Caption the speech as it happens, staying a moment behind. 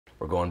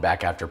We're going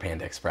back after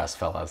Panda Express,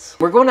 fellas.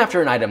 We're going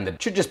after an item that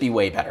should just be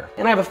way better.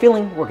 And I have a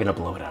feeling we're gonna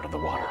blow it out of the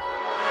water.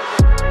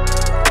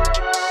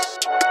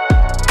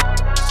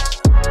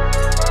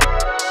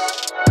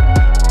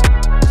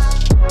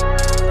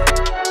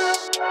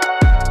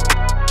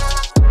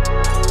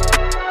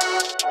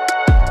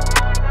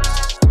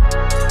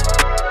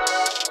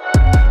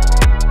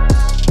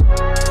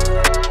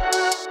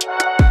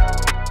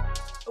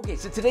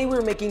 So today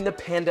we're making the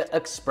Panda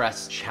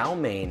Express chow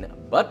mein,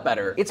 but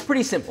better. It's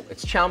pretty simple.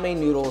 It's chow mein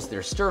noodles.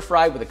 They're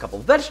stir-fried with a couple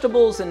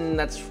vegetables, and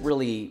that's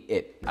really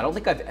it. I don't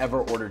think I've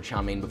ever ordered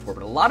chow mein before,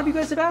 but a lot of you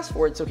guys have asked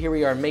for it, so here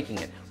we are making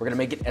it. We're gonna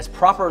make it as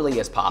properly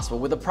as possible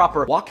with a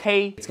proper wok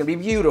hei. It's gonna be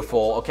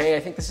beautiful, okay? I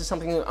think this is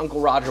something that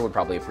Uncle Roger would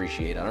probably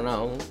appreciate. I don't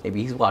know.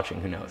 Maybe he's watching,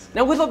 who knows?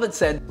 Now, with all that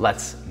said,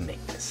 let's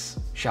make this.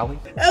 Shall we?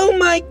 Oh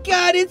my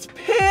God, it's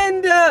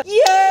Panda!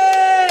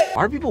 Yay!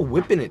 Why are people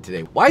whipping it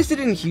today? Why is it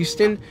in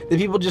Houston that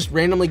people just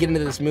randomly get into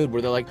this mood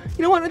where they're like,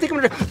 you know what, I think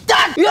I'm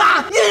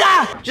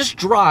gonna just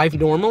drive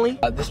normally?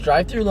 This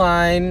drive-through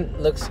line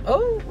looks,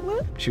 oh,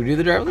 what? Should we do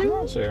the drive-through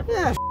line? Sure.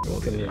 Yeah,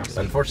 we'll continue.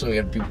 Unfortunately, we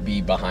have to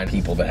be behind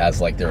people that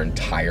has like their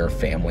entire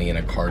family in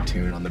a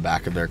cartoon on the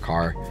back of their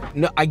car.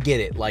 No, I get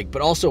it, like,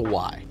 but also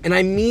why? And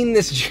I mean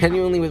this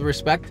genuinely with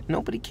respect,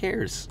 nobody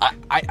cares.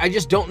 I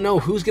just don't know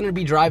who's gonna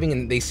be driving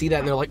and they see that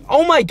and they're like,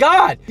 oh my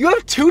God, you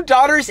have 2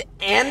 daughters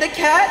and a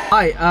cat?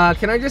 Hi,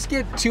 can I just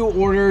get 2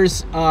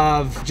 orders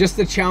of just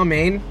the chow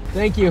mein?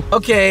 Thank you.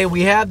 Okay,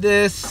 we have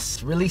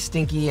this really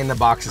stinky and the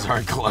boxes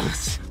aren't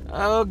closed.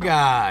 Oh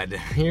God,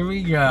 here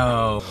we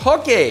go.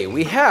 Okay,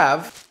 we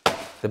have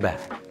the bag.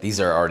 These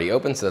are already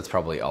open, so that's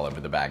probably all over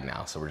the bag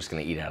now. So we're just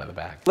gonna eat out of the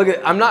bag. Look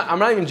at, I'm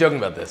not even joking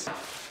about this.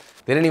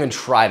 They didn't even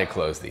try to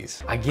close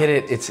these. I get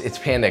it, it's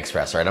Panda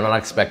Express, right? I'm not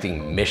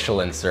expecting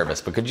Michelin service,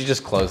 but could you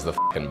just close the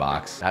fucking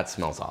box? That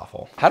smells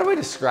awful. How do I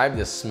describe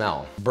this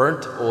smell?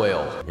 Burnt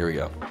oil. Here we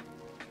go.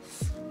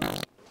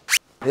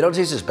 They don't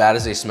taste as bad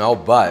as they smell,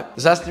 but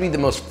this has to be the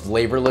most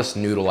flavorless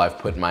noodle I've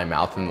put in my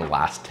mouth in the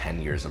last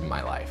 10 years of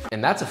my life.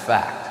 And that's a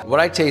fact. What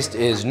I taste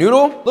is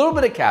noodle, a little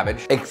bit of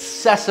cabbage,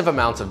 excessive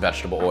amounts of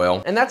vegetable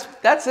oil, and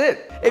that's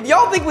it. If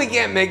y'all think we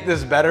can't make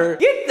this better,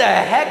 get the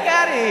heck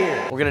out of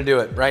here. We're gonna do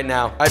it right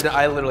now.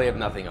 I literally have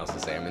nothing else to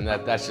say. I mean,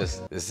 that's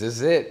just, this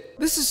is it.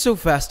 This is so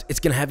fast, it's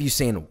gonna have you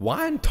saying,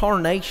 why in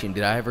tarnation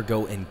did I ever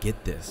go and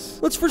get this?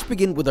 Let's first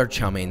begin with our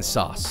chow mein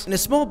sauce. In a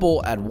small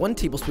bowl, add 1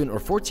 tablespoon or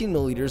 14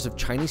 milliliters of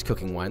Chinese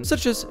cooking wine,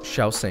 such as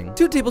Shaoxing,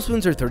 2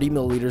 tablespoons or 30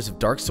 milliliters of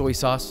dark soy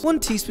sauce, 1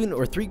 teaspoon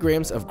or 3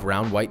 grams of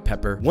ground white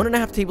pepper,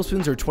 1.5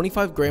 tablespoons or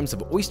 25 grams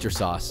of oyster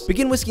sauce.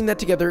 Begin whisking that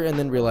together and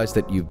then realize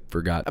that you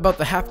forgot about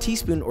the half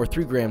teaspoon or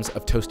 3 grams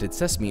of toasted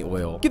sesame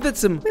oil. Give that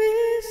some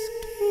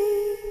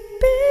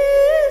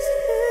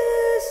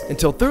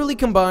until thoroughly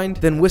combined,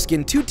 then whisk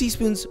in 2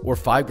 teaspoons or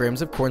 5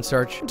 grams of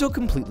cornstarch until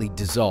completely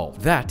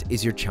dissolved. That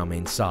is your chow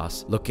mein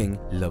sauce, looking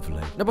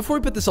lovely. Now before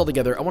we put this all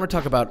together, I want to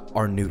talk about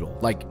our noodle,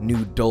 like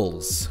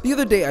noodles. The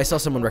other day I saw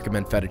someone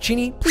recommend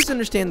fettuccine. Please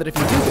understand that if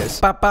you do this,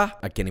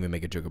 I can't even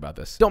make a joke about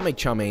this. Don't make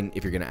chow mein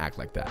if you're gonna act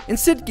like that.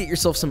 Instead, get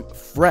yourself some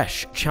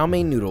fresh chow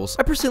mein noodles.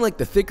 I personally like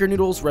the thicker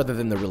noodles rather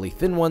than the really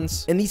thin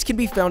ones, and these can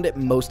be found at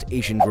most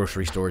Asian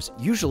grocery stores,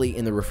 usually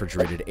in the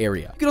refrigerated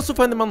area. You can also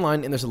find them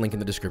online, and there's a link in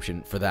the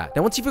description for that.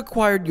 Now once you've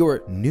acquired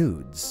your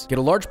nudes, get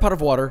a large pot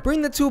of water,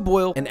 bring that to a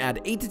boil, and add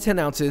 8 to 10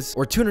 ounces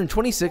or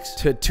 226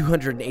 to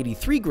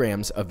 283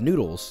 grams of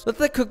noodles. Let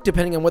that cook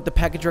depending on what the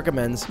package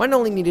recommends. Mine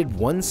only needed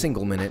 1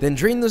 single minute. Then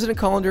drain those in a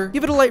colander,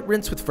 give it a light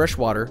rinse with fresh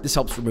water. This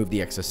helps remove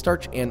the excess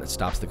starch and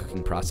stops the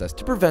cooking process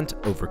to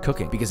prevent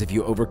overcooking. Because if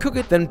you overcook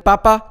it, then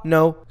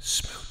no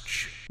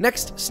smooch.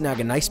 Next,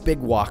 snag a nice big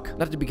wok,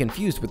 not to be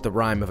confused with the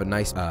rhyme of a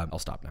nice, I'll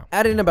stop now.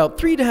 Add in about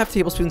 3.5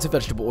 tablespoons of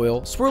vegetable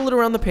oil, swirl it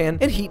around the pan,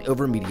 and heat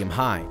over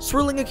medium-high,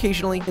 swirling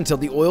occasionally until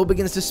the oil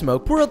begins to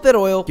smoke. Pour out that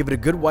oil, give it a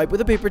good wipe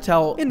with a paper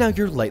towel, and now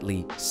you're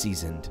lightly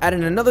seasoned. Add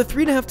in another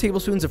 3.5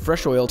 tablespoons of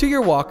fresh oil to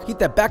your wok, heat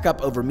that back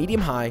up over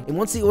medium-high, and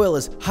once the oil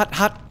is hot,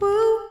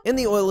 and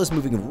the oil is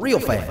moving real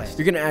fast,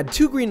 you're gonna add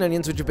 2 green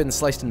onions which have been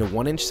sliced into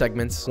 1-inch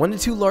segments, 1 to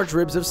 2 large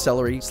ribs of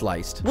celery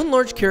sliced, 1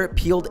 large carrot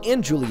peeled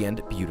and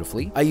julienned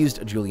beautifully. I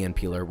used a julienne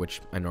peeler, which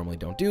I normally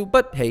don't do,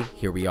 but hey,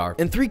 here we are.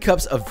 And 3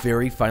 cups of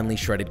very finely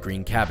shredded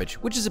green cabbage,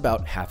 which is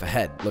about half a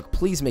head. Look,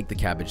 please make the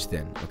cabbage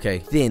thin, okay?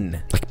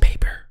 Thin, like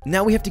paper.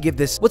 Now we have to give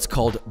this what's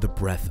called the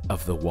breath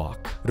of the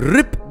wok.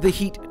 Rip the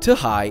heat to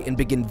high and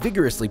begin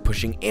vigorously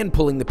pushing and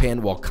pulling the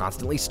pan while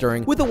constantly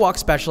stirring with a wok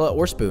spatula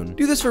or spoon.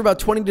 Do this for about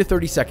 20 to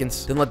 30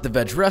 seconds, then let the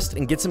veg rest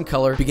and get some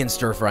color. Begin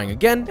stir frying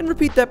again and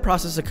repeat that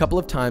process a couple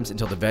of times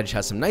until the veg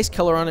has some nice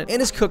color on it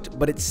and is cooked,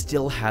 but it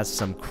still has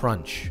some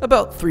crunch.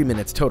 About 3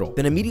 minutes total.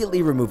 Then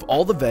immediately remove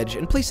all the veg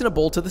and place in a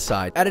bowl to the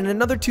side. Add in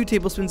another 2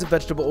 tablespoons of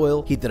vegetable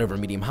oil, heat that over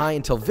medium-high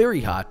until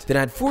very hot, then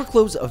add 4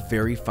 cloves of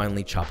very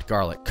finely chopped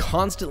garlic.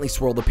 Constantly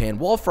swirl the pan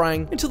while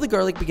frying until the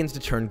garlic begins to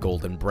turn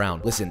golden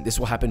brown. Listen, this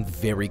will happen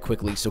very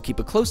quickly, so keep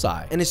a close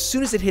eye. And as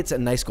soon as it hits a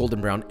nice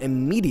golden brown,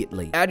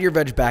 immediately add your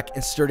veg back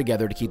and stir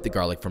together to keep the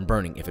garlic from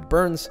burning. If it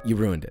burns, you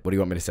ruined it. What do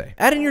you want me to say?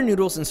 Add in your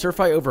noodles and stir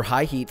fry over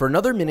high heat for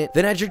another minute,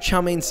 then add your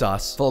chow mein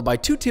sauce, followed by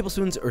 2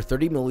 tablespoons or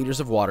 30 milliliters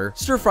of water.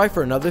 Stir fry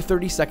for another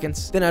 30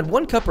 seconds, then add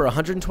 1 cup or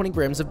 120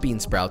 grams of bean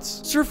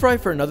sprouts. Stir fry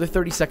for another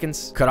 30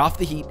 seconds, cut off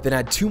the heat, then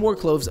add 2 more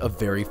cloves of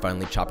very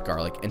finely chopped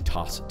garlic and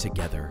toss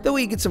together. That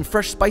way you get some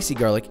fresh spicy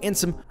garlic and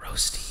some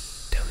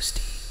roasty,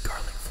 toasty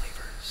garlic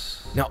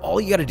flavors. Now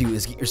all you gotta do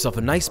is get yourself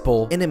a nice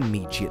bowl and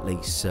immediately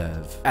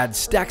serve. Add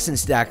stacks and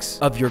stacks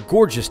of your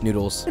gorgeous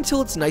noodles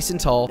until it's nice and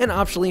tall, and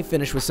optionally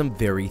finish with some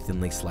very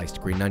thinly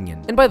sliced green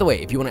onion. And by the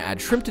way, if you wanna add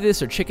shrimp to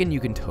this or chicken, you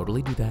can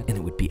totally do that and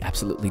it would be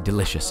absolutely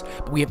delicious.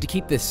 But we have to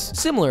keep this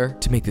similar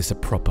to make this a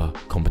proper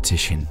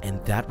competition.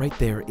 And that right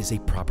there is a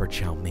proper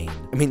chow mein.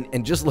 I mean,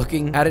 and just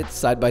looking at it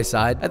side by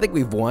side, I think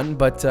we've won,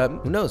 but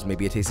who knows,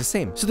 maybe it tastes the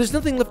same. So there's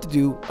nothing left to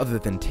do other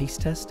than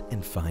taste test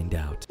and find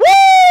out.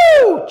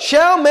 Woo!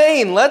 Chow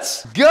mein,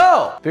 let's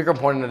go! Bigger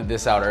pointed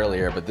this out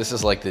earlier, but this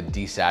is like the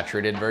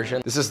desaturated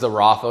version. This is the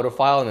raw photo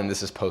file, and then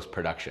this is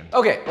post-production.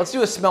 Okay, let's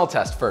do a smell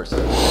test first.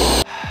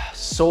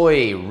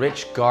 Soy,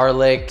 rich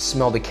garlic,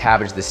 smell the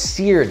cabbage, the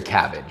seared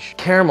cabbage,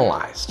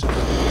 caramelized.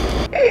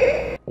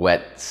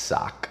 Wet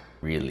sock,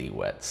 really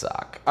wet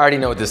sock. I already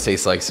know what this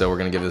tastes like, so we're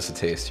gonna give this a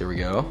taste. Here we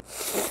go.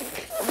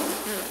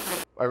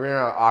 I ran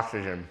out of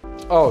oxygen.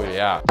 Oh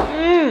yeah.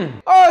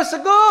 Oh, it's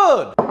so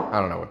good. I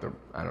don't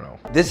know.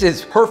 This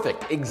is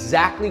perfect,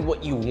 exactly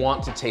what you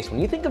want to taste. When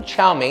you think of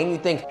chow mein, you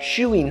think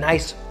chewy,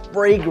 nice,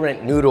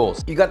 fragrant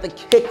noodles. You got the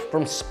kick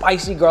from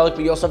spicy garlic,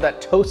 but you also have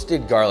that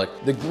toasted garlic,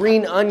 the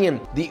green onion,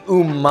 the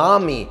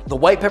umami. The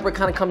white pepper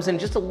kind of comes in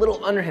just a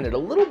little underhanded, a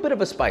little bit of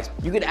a spice.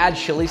 You could add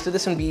chilies to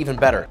this and be even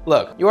better.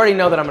 Look, you already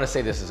know that I'm gonna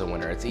say this is a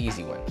winner. It's an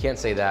easy win. Can't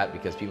say that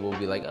because people will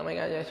be like, oh my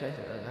God, yes.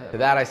 To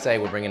that I say,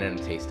 we're bringing in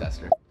a taste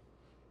tester.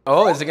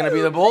 Oh, is it gonna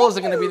be the bowl? Is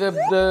it gonna be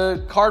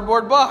the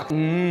cardboard box?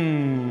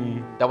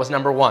 That was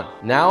number 1.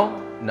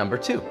 Now, number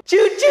 2.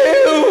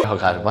 Choo-choo! Oh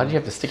God, why did you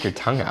have to stick your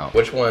tongue out?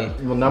 Which one?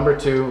 Well, number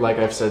 2, like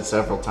I've said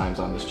several times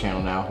on this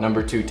channel now,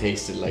 number 2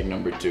 tasted like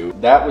number 2.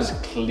 That was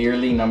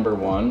clearly number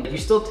 1. You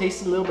still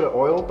tasted a little bit of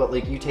oil, but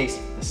like you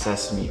taste the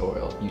sesame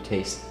oil, you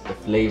taste the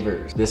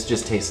flavors. This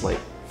just tastes like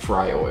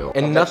fry oil.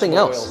 And nothing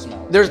else.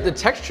 There's the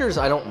textures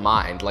I don't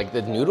mind. Like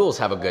the noodles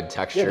have a good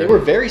texture. Yeah, they were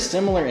very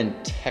similar in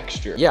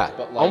texture. Yeah,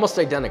 but like, almost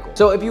identical.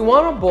 So if you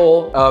want a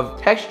bowl of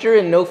texture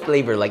and no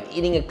flavor, like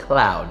eating a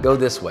cloud, go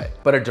this way.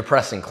 But a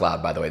depressing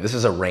cloud, by the way. This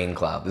is a rain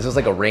cloud. This is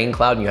like a rain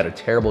cloud and you had a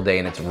terrible day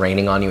and it's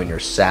raining on you and you're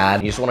sad.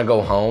 And you just wanna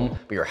go home,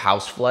 but your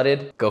house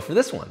flooded. Go for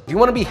this one. If you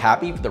wanna be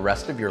happy for the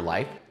rest of your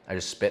life, I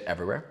just spit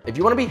everywhere. If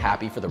you wanna be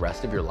happy for the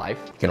rest of your life,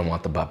 you're gonna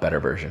want the but better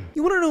version.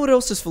 You wanna know what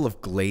else is full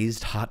of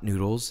glazed hot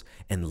noodles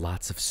and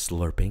lots of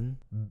slurping?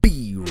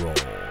 B-roll.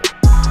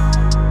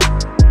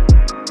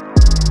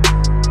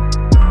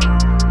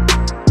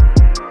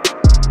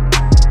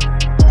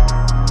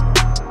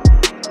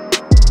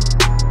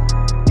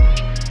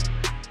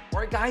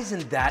 Guys,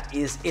 and that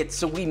is it.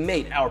 So we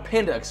made our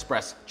Panda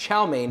Express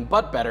chow mein,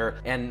 but better.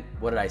 And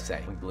what did I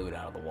say? We blew it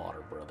out of the water,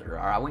 brother.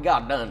 All right, we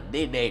got done.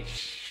 Did they?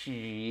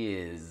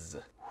 Shiz.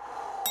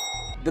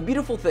 The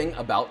beautiful thing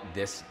about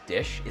this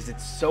dish is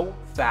it's so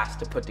fast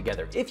to put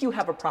together. If you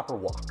have a proper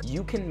wok,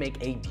 you can make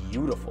a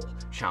beautiful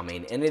chow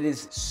mein, and it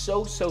is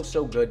so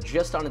good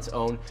just on its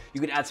own. You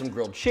could add some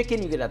grilled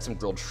chicken, you could add some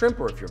grilled shrimp,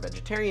 or if you're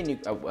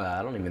vegetarian,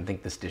 I don't even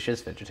think this dish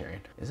is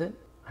vegetarian. Is it?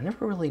 I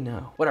never really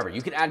know. Whatever,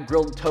 you could add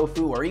grilled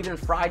tofu or even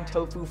fried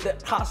tofu. The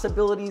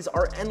possibilities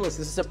are endless.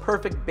 This is a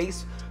perfect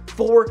base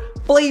for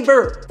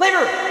flavor.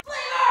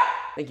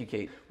 Thank you,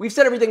 Kate. We've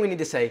said everything we need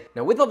to say.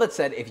 Now, with all that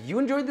said, if you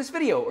enjoyed this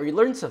video or you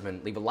learned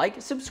something, leave a like,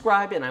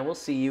 subscribe, and I will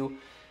see you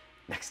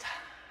next time.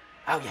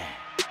 Oh yeah.